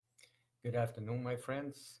Good afternoon, my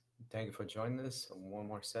friends. Thank you for joining us on one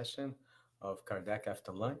more session of Kardec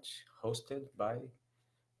After Lunch, hosted by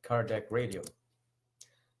Kardec Radio.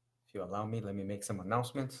 If you allow me, let me make some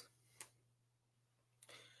announcements.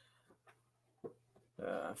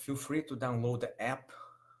 Feel free to download the app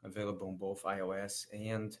available on both iOS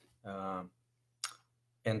and uh,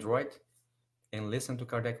 Android and listen to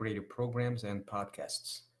Kardec Radio programs and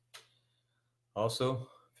podcasts. Also,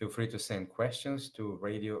 feel free to send questions to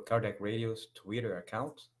Kardec Radio's Twitter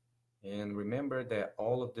account. And remember that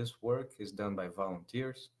all of this work is done by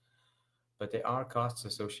volunteers, but there are costs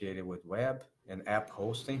associated with web and app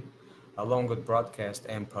hosting, along with broadcast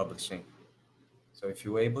and publishing. So if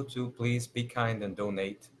you're able to, please be kind and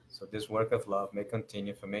donate so this work of love may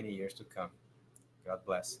continue for many years to come. God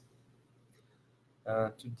bless.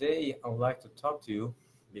 Today, I would like to talk to you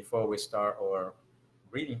before we start our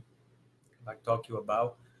reading. I'd like to talk to you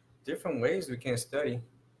about different ways we can study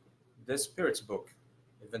the Spirit's book,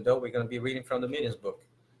 even though we're going to be reading from the Medium's book.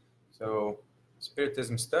 So,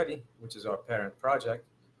 Spiritism Study, which is our parent project,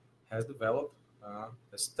 has developed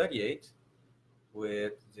a study aid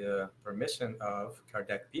with the permission of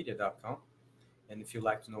Kardecpedia.com. And if you'd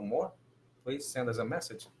like to know more, please send us a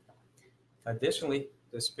message. Additionally,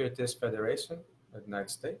 the Spiritist Federation of the United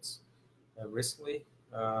States recently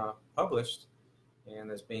published and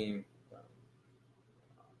has been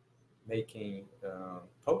making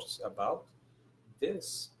posts about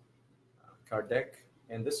this Kardec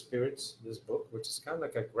and the Spirits, this book, which is kind of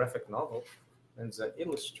like a graphic novel, and it's an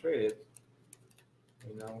illustrated,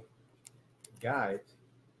 you know, guide.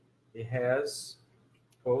 It has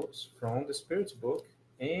quotes from the Spirits book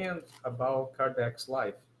and about Kardec's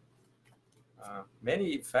life.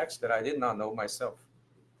 Many facts that I did not know myself.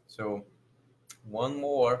 So, one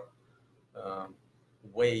more um,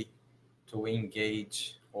 way to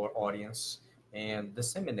engage our audience and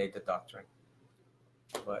disseminate the doctrine.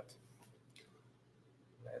 But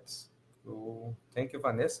let's go. Thank you,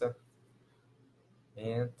 Vanessa.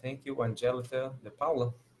 And thank you, Angelica De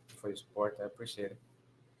Paula, for your support. I appreciate it.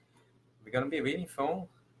 We're going to be reading from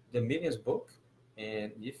the Medium's book.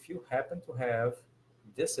 And if you happen to have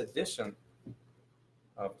this edition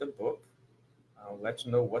of the book, I'll let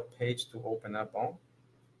you know what page to open up on.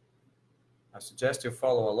 I suggest you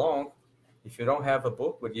follow along. If you don't have a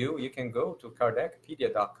book with you, you can go to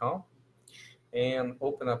kardecpedia.com and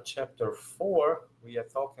open up chapter 4. We are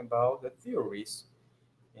talking about the theories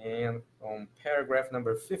and on paragraph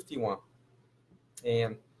number 51.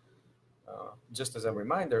 And just as a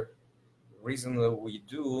reminder, the reason that we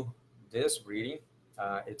do this reading,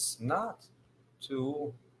 it's not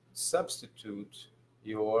to substitute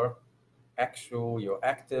your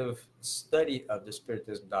active study of the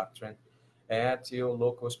Spiritist doctrine at your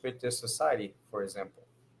local Spiritist society, for example.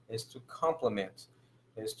 Is to complement,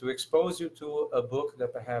 is to expose you to a book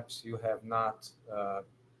that perhaps you have not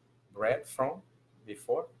read from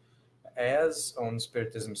before. As on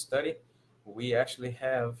Spiritism Study, we actually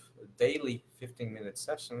have daily 15-minute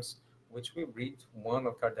sessions, which we read one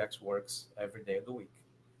of Kardec's works every day of the week.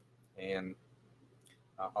 And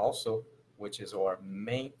also, which is our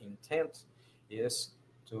main intent, is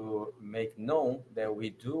to make known that we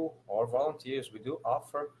do, our volunteers, we do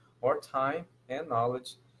offer our time and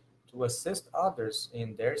knowledge to assist others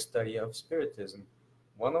in their study of Spiritism.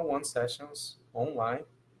 One-on-one sessions online.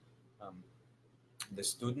 Um, the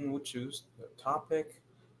student will choose the topic,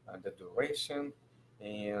 the duration,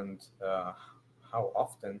 and how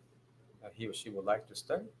often he or she would like to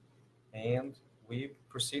study. And we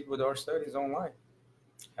proceed with our studies online.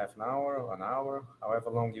 Half an hour, however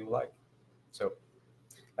long you like. So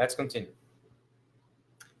let's continue.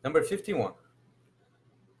 Number 51.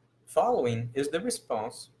 Following is the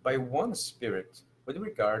response by one spirit with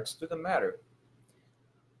regards to the matter.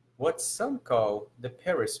 What some call the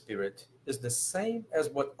perispirit is the same as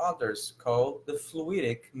what others call the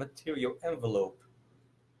fluidic material envelope.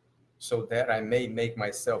 So that I may make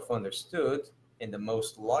myself understood in the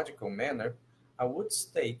most logical manner, I would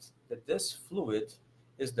state that this fluid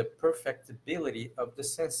is the perfectibility of the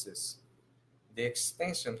senses, the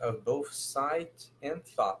extension of both sight and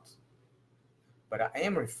thought. But I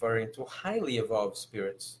am referring to highly evolved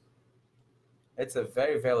spirits. It's a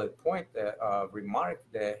very valid point, that remark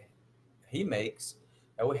that he makes,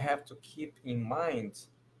 that we have to keep in mind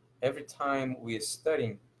every time we are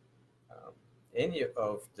studying um, any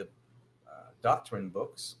of the doctrine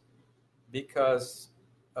books, because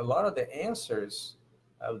a lot of the answers,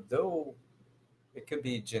 although it could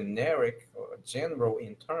be generic or general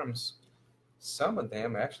in terms, some of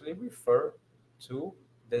them actually refer to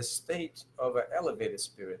the state of an elevated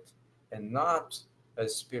spirit and not a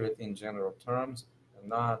spirit in general terms,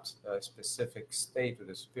 not a specific state of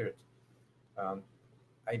the spirit. Um,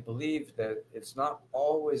 I believe that it's not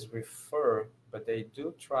always refer, but they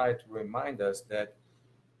do try to remind us that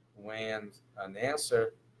when an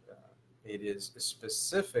answer uh, it is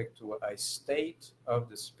specific to a state of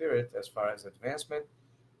the spirit as far as advancement,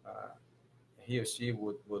 uh, he or she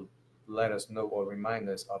would let us know or remind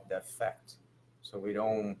us of that fact, so we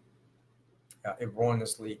don't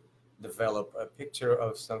erroneously develop a picture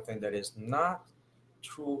of something that is not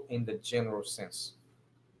true in the general sense.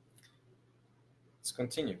 Let's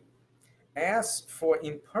continue. As for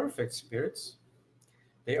imperfect spirits,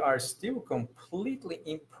 they are still completely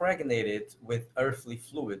impregnated with earthly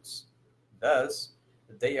fluids. Thus,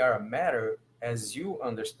 they are matter as you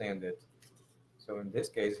understand it. So, in this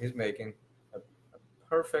case, he's making a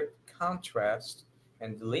perfect contrast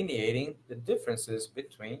and delineating the differences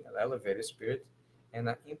between an elevated spirit and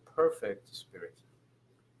an imperfect spirit.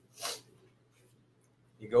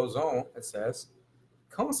 He goes on and says,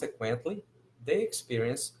 consequently, they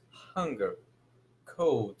experience hunger,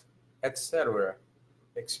 cold, etc.,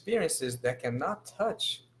 experiences that cannot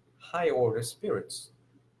touch high order spirits,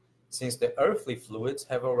 since the earthly fluids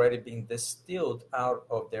have already been distilled out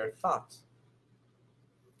of their thought.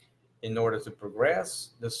 In order to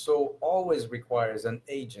progress, the soul always requires an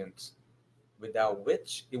agent, without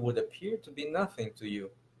which it would appear to be nothing to you,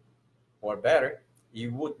 or better,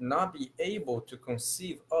 you would not be able to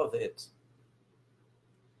conceive of it.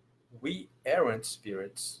 We errant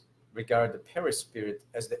spirits regard the perispirit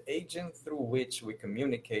as the agent through which we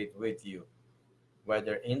communicate with you,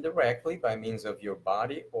 whether indirectly by means of your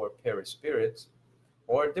body or perispirit,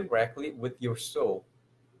 or directly with your soul.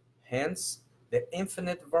 Hence, the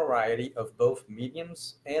infinite variety of both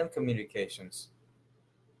mediums and communications.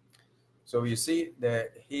 So you see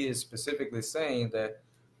that he is specifically saying that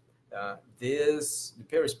the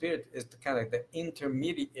perispirit is the kind of the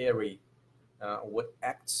intermediary, what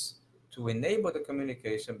acts to enable the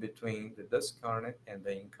communication between the discarnate and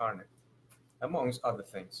the incarnate, amongst other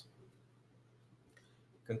things.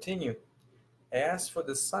 Continue. As for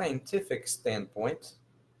the scientific standpoint,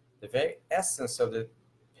 the very essence of the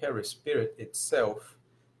perispirit itself,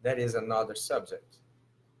 that is another subject.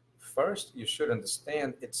 First, you should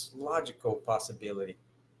understand its logical possibility.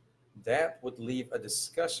 That would leave a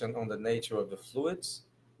discussion on the nature of the fluids,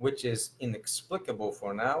 which is inexplicable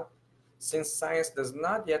for now, since science does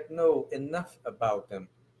not yet know enough about them,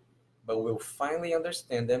 but will finally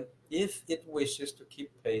understand them if it wishes to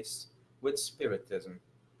keep pace with Spiritism.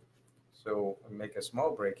 So, I'll make a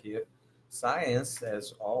small break here. Science,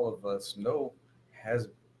 as all of us know, has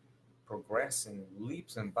progressed in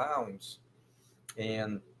leaps and bounds,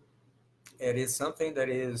 and it is something that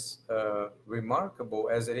is remarkable,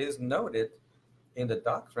 as it is noted in the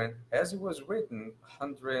doctrine, as it was written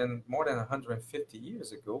more than 150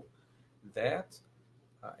 years ago, that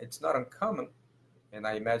it's not uncommon, and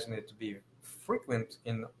I imagine it to be frequent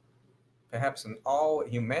in perhaps in all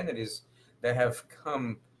humanities that have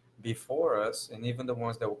come before us, and even the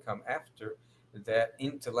ones that will come after, that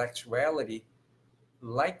intellectuality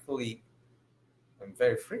likely and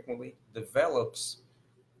very frequently develops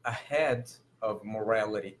ahead of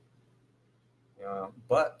morality.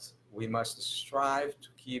 But we must strive to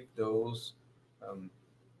keep um,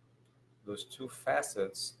 those two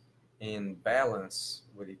facets in balance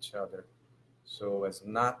with each other, so as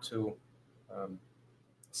not to um,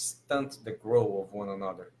 stunt the growth of one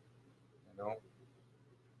another. You know.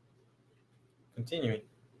 Continuing,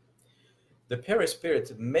 the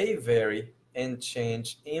perispirit may vary and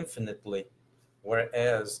change infinitely,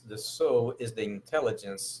 whereas the soul is the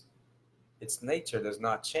intelligence. Its nature does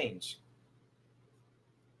not change.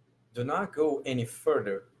 Do not go any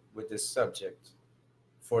further with this subject,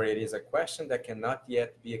 for it is a question that cannot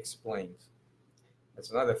yet be explained.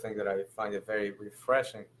 That's another thing that I find it very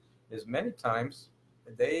refreshing, is many times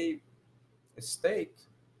they state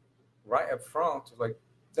right up front, like,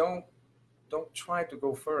 don't don't try to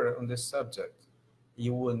go further on this subject. It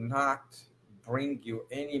will not bring you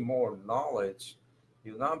any more knowledge.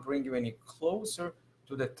 It will not bring you any closer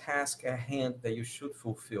to the task at hand that you should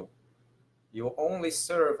fulfill. You will only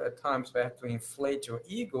serve at times perhaps to inflate your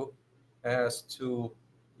ego as to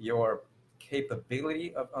your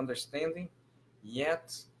capability of understanding,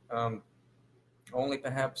 yet only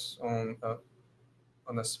perhaps on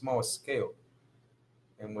a small scale,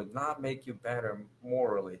 and would not make you better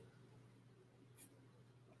morally.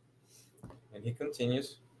 And he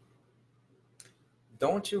continues,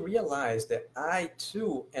 don't you realize that I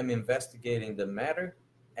too am investigating the matter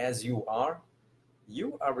as you are?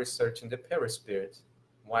 You are researching the perispirit,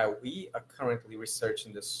 while we are currently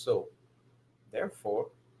researching the soul. Therefore,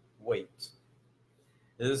 wait.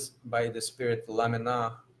 is by the spirit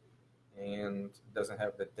Lamina, and doesn't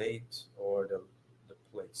have the date or the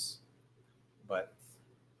place. But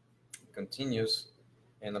it continues,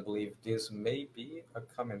 and I believe this may be a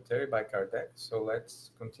commentary by Kardec. So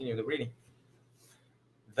let's continue the reading.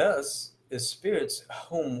 Thus, the spirits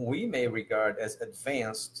whom we may regard as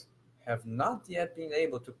advanced have not yet been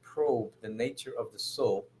able to probe the nature of the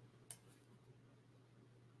soul.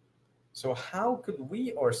 So, how could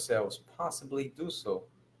we ourselves possibly do so?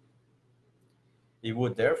 It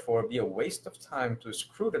would therefore be a waste of time to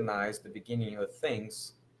scrutinize the beginning of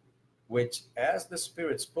things, which, as the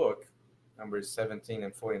Spirit's book, numbers 17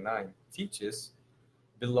 and 49, teaches,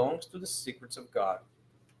 belongs to the secrets of God.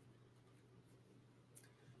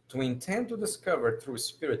 To intend to discover through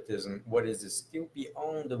Spiritism what is still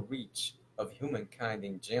beyond the reach of humankind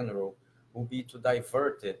in general will be to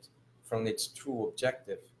divert it from its true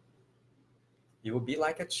objective. It would be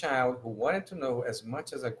like a child who wanted to know as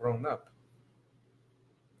much as a grown up.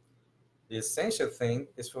 The essential thing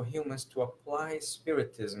is for humans to apply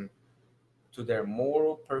Spiritism to their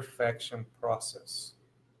moral perfection process.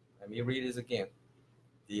 Let me read this again.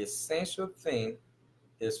 The essential thing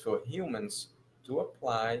is for humans to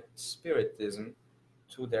apply Spiritism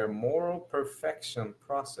to their moral perfection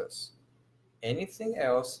process. Anything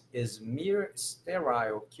else is mere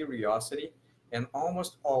sterile curiosity and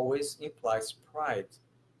almost always implies pride,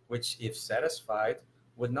 which, if satisfied,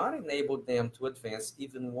 would not enable them to advance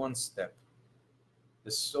even one step.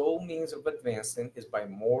 The sole means of advancing is by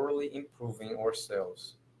morally improving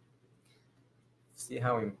ourselves. See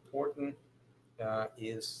how important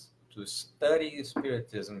is to study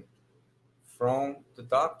Spiritism from the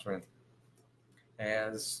doctrine,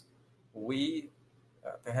 as we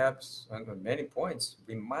perhaps on many points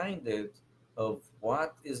reminded of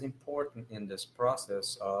what is important in this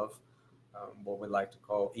process of what we like to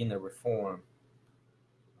call inner reform.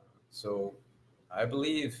 So I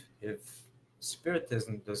believe if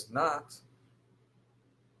Spiritism does not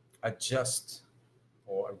adjust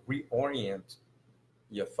or reorient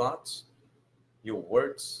your thoughts, your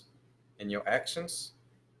words, and your actions,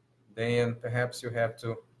 then perhaps you have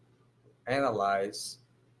to analyze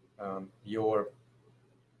your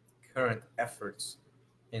current efforts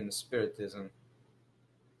in Spiritism.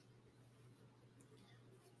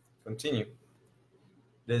 Continue.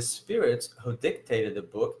 The spirits who dictated the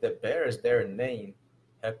book that bears their name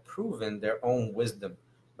have proven their own wisdom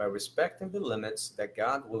by respecting the limits that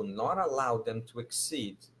God will not allow them to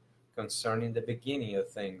exceed concerning the beginning of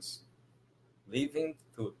things, leaving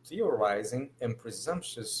to theorizing and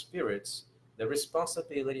presumptuous spirits the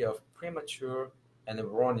responsibility of premature and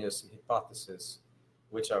erroneous hypotheses,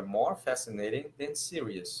 which are more fascinating than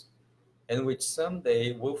serious, and which some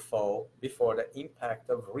day will fall before the impact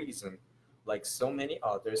of reason, like so many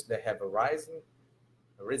others that have arisen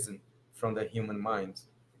from the human mind.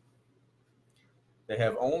 They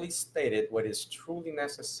have only stated what is truly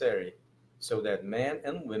necessary, so that men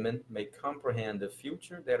and women may comprehend the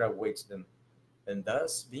future that awaits them, and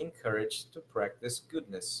thus be encouraged to practice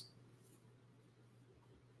goodness.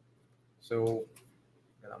 So,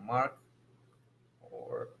 mark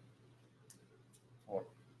or or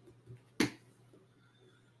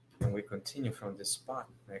and we continue from this spot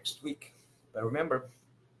next week. But remember,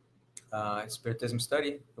 Spiritism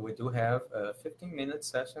study, we do have a 15-minute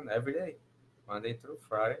session every day, Monday through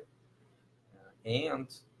Friday, and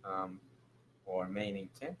our main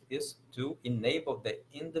intent is to enable the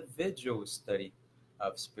individual study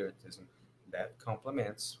of Spiritism that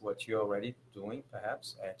complements what you're already doing,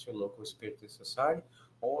 perhaps at your local Spiritist society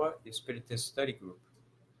or the Spiritist study group.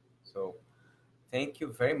 So, thank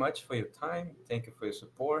you very much for your time. Thank you for your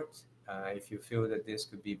support. If you feel that this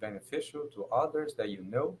could be beneficial to others that you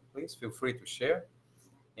know, please feel free to share.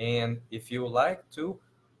 And if you would like to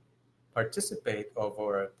participate of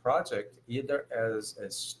our project, either as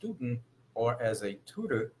a student or as a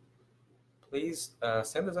tutor, please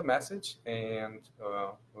send us a message, and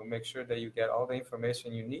we'll make sure that you get all the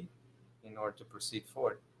information you need in order to proceed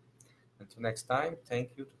forward. Until next time,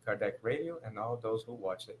 thank you to Kardec Radio and all those who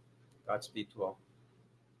watch it. Godspeed to all.